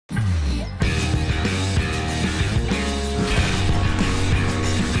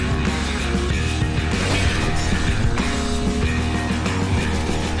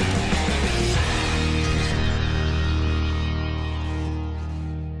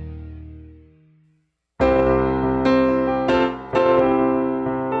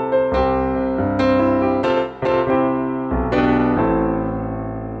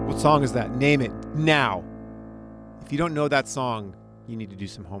song is that? Name it now. If you don't know that song, you need to do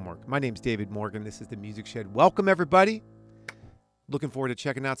some homework. My name's David Morgan. This is The Music Shed. Welcome, everybody. Looking forward to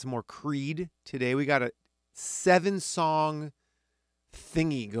checking out some more Creed today. We got a 7-song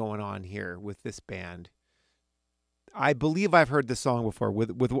thingy going on here with this band. I believe I've heard this song before,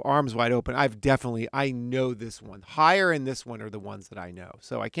 with Arms Wide Open. I know this one. Higher and this one are the ones that I know.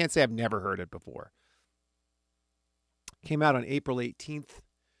 So I can't say I've never heard it before. Came out on April 18th,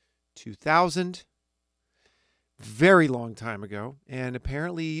 2000. Very long time ago. And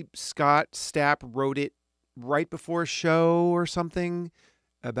apparently Scott Stapp wrote it right before a show or something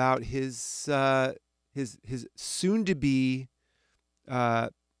about his soon-to-be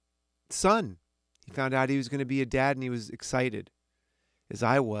son. He found out he was going to be a dad, and he was excited, as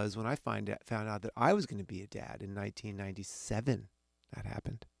I was when I found out that I was going to be a dad in 1997. That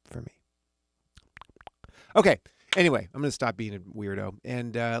happened for me. Okay, anyway, I'm going to stop being a weirdo,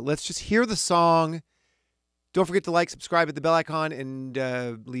 and let's just hear the song. Don't forget to like, subscribe, hit the bell icon, and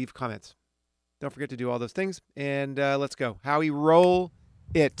leave comments. Don't forget to do all those things, and let's go. Howie, roll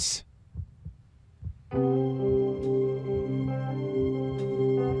it.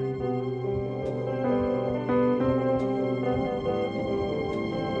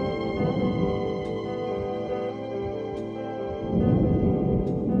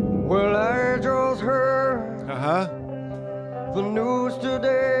 Well, I just heard the news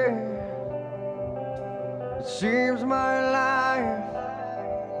today. It seems my life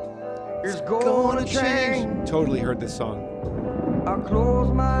is going to change. Totally heard this song. I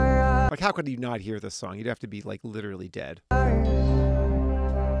close my eyes. Like, how could you not hear this song? You'd have to be, like, literally dead.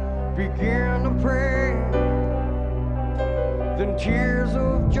 Begin to pray. Then tears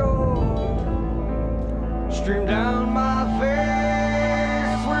of joy stream down my face.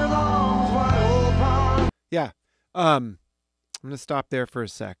 Yeah. I'm going to stop there for a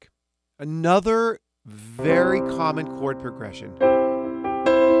sec. Another very common chord progression.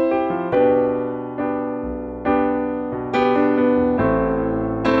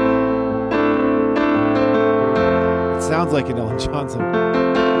 It sounds like an Ellen Johnson.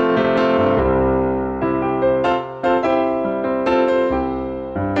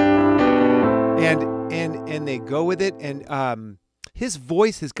 And they go with it, and his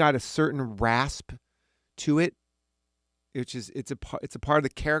voice has got a certain rasp to it, which is it's a part of the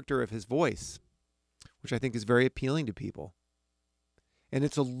character of his voice, which I think is very appealing to people. And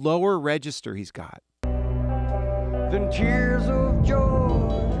it's a lower register he's got. Then tears of joy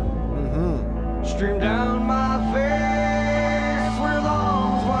stream down my face with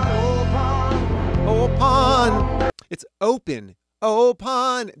arms wide open. It's open.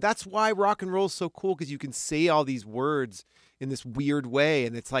 Open. That's why rock and roll is so cool, because you can say all these words in this weird way,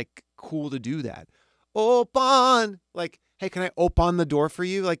 and it's like cool to do that. Open. Like, hey, can I open the door for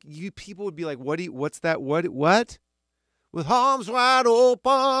you? Like, you people would be like, what's that? What? With arms wide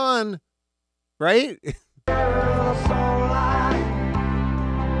open. Right?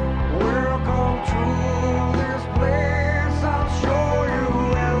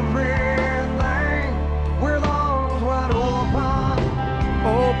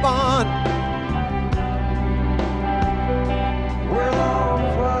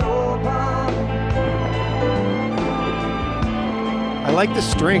 I like the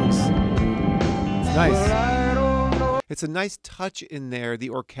strings. It's nice. It's a nice touch in there, the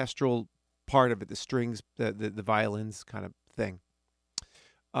orchestral part of it, the strings, the violins kind of thing.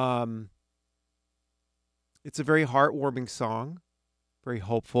 It's a very heartwarming song, very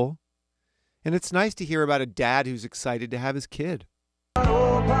hopeful. And it's nice to hear about a dad who's excited to have his kid.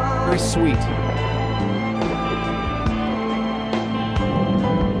 Very sweet.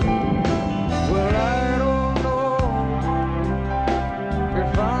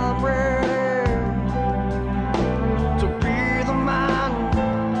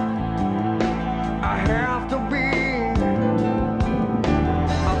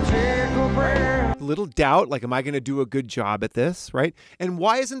 Little doubt, like, am I going to do a good job at this, right? And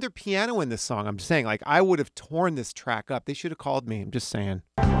why isn't there piano in this song? I'm saying, like, I would have torn this track up. They should have called me. I'm just saying.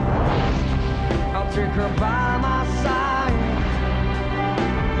 I'll take her by my side.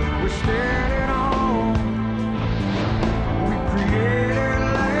 We're standing on. We created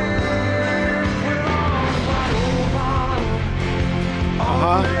life with arms wide open.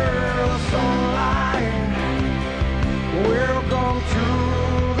 Under the sunlight. Welcome to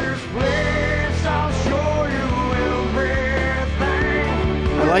this place.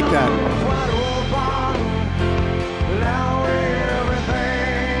 I like that.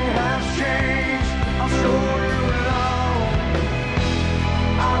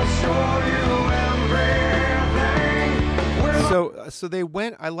 so they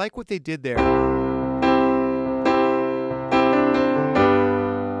went, I like what they did there.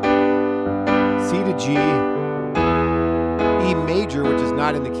 C to G, E major, which is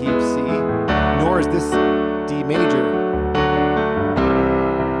not in the key of C, nor is this D major.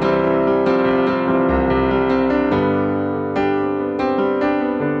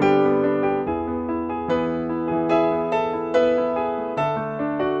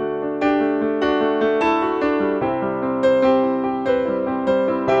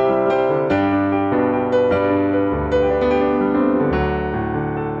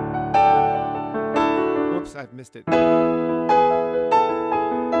 I've missed it.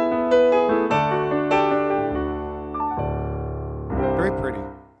 Very pretty.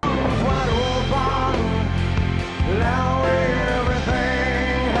 Now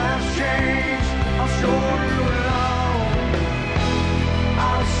everything has changed. I'll show you along.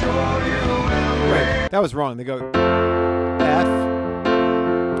 I'll show you along. Wait, that was wrong. They go F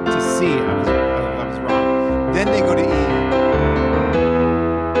to C. I was wrong. Then they go to E.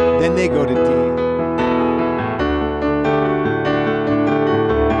 Then they go to D.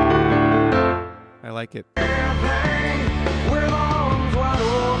 I like it.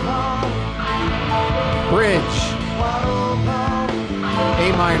 Bridge.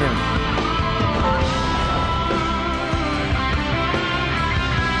 A minor.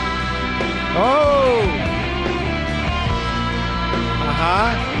 Oh. Uh-huh.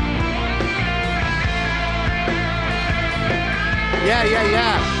 Yeah, yeah,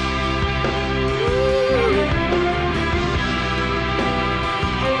 yeah.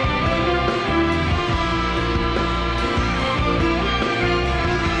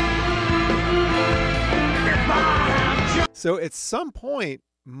 So at some point,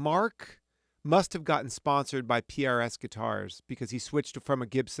 Mark must have gotten sponsored by PRS guitars because he switched from a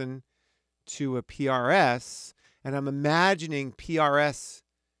Gibson to a PRS. And I'm imagining PRS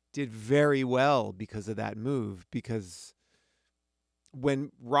did very well because of that move. Because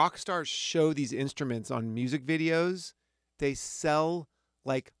when rock stars show these instruments on music videos, they sell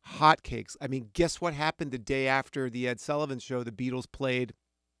like hotcakes. I mean, guess what happened the day after the Ed Sullivan show the Beatles played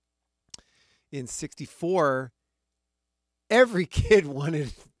in '64? Every kid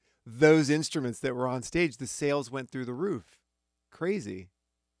wanted those instruments that were on stage. The sales went through the roof. Crazy.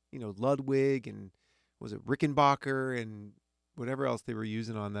 You know, Ludwig and was it Rickenbacker and whatever else they were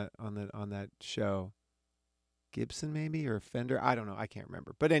using on that show. Gibson maybe, or Fender. I don't know. I can't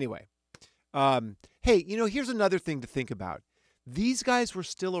remember. But anyway. Hey, you know, here's another thing to think about. These guys were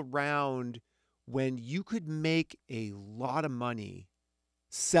still around when you could make a lot of money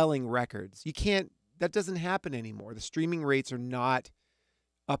selling records. You can't. That doesn't happen anymore. The streaming rates are not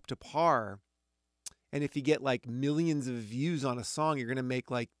up to par. And if you get like millions of views on a song, you're going to make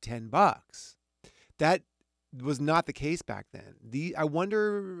like $10. That was not the case back then. I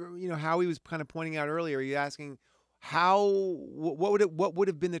wonder, you know, how he was kind of pointing out earlier, you asking what would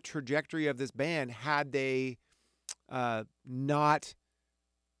have been the trajectory of this band had they not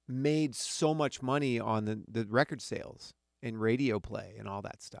made so much money on the record sales and radio play and all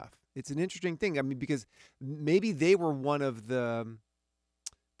that stuff. It's an interesting thing. I mean, because maybe they were one of the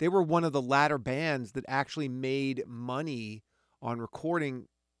latter bands that actually made money on recording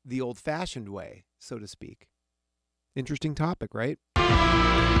the old-fashioned way, so to speak. Interesting topic, right? If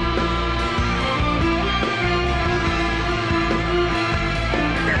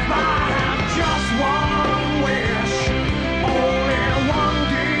I have just one wish, only one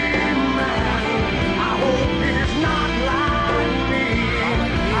demand, I hope he's not like me.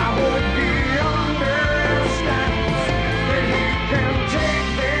 I hope he understands that he can take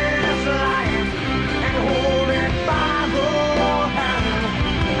this life and hold it by the hand,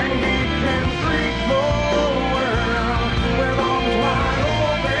 and he can freak the world with arms wide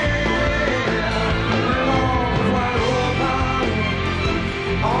open, with arms wide open,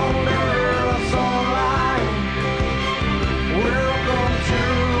 under the sunlight. Welcome to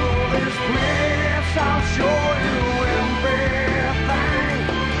this place, I'll show you everything,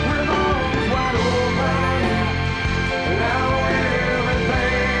 with arms wide open. Now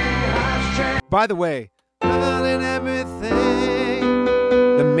everything has changed. By the way, and everything.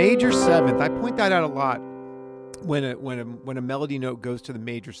 The major seventh. I point that out a lot when a melody note goes to the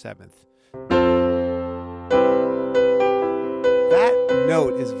major seventh. That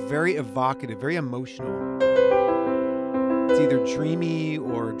note is very evocative, very emotional. It's either dreamy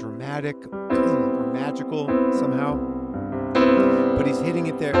or dramatic or magical somehow. But he's hitting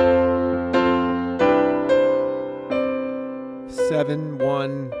it there. 7,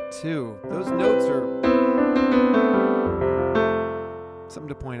 1, 2. Those notes are something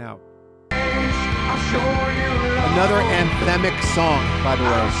to point out. I'll show you love. Another anthemic song, by the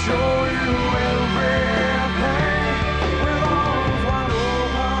I'll way. show you everything with arms wide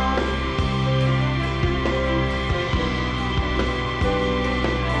open.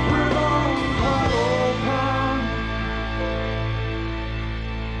 With arms wide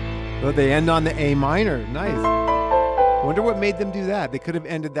open. Oh, they end on the A minor. Nice. Wonder what made them do that. They could have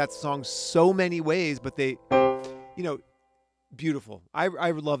ended that song so many ways, but they, beautiful.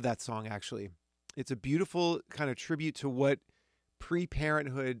 I love that song, actually. It's a beautiful kind of tribute to what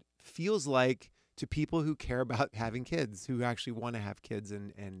pre-parenthood feels like to people who care about having kids, who actually want to have kids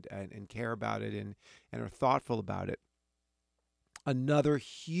and care about it and are thoughtful about it. Another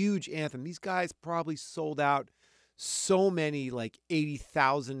huge anthem. These guys probably sold out so many, like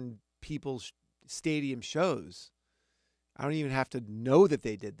 80,000 people stadium shows. I don't even have to know that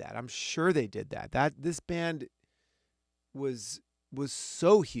they did that. I'm sure they did that. This band was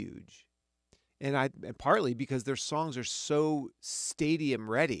so huge. And partly because their songs are so stadium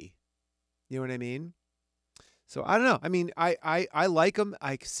ready. You know what I mean? So I don't know. I mean, I like them.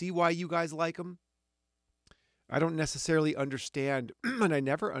 I see why you guys like them. I don't necessarily understand, and I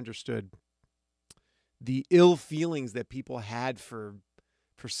never understood the ill feelings that people had for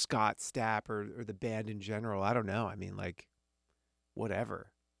Scott Stapp or the band in general. I don't know. I mean, like,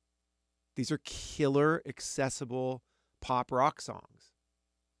 whatever. These are killer, accessible pop rock songs.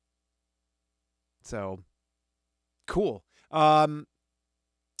 So, cool.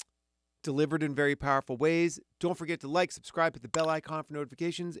 Delivered in very powerful ways. Don't forget to like, subscribe, hit the bell icon for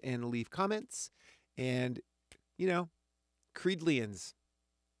notifications, and leave comments. And, Creedlians,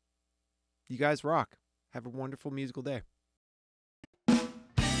 you guys rock. Have a wonderful musical day.